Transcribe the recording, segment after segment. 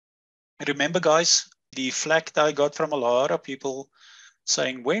Remember, guys, the flack that I got from a lot of people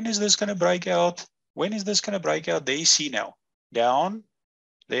saying, when is this going to break out? When is this going to break out? There you see now. Down,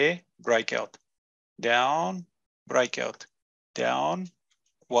 there, breakout. Down, breakout. Down.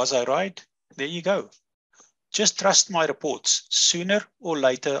 Was I right? There you go. Just trust my reports. Sooner or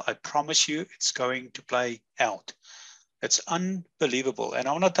later, I promise you, it's going to play out. It's unbelievable. And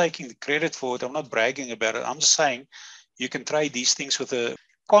I'm not taking the credit for it. I'm not bragging about it. I'm just saying you can trade these things with a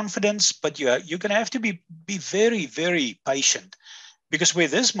confidence, but you're going to have to be very, very patient, because where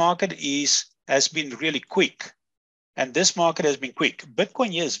this market has been really quick, and this market has been quick.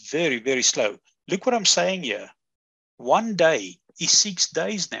 Bitcoin here is very, very slow. Look what I'm saying here. 1 day is 6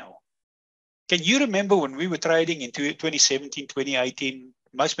 days now. Can you remember when we were trading in 2017, 2018?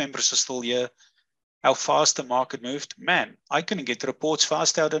 Most members are still here. How fast the market moved. Man, I couldn't get the reports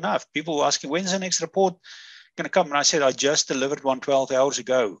fast out enough. People were asking, when's the next report going to come? And I said, I just delivered one 12 hours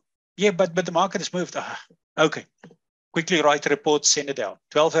ago. Yeah, but the market has moved. Okay. Quickly write a report, send it out.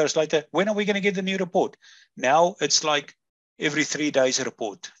 12 hours later, when are we going to get the new report? Now it's like every 3 days a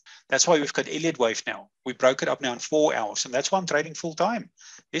report. That's why we've got Elliott Wave now. We broke it up now in 4 hours, and that's why I'm trading full time.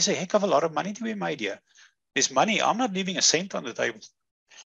 There's a heck of a lot of money to be made here. There's money. I'm not leaving a cent on the table.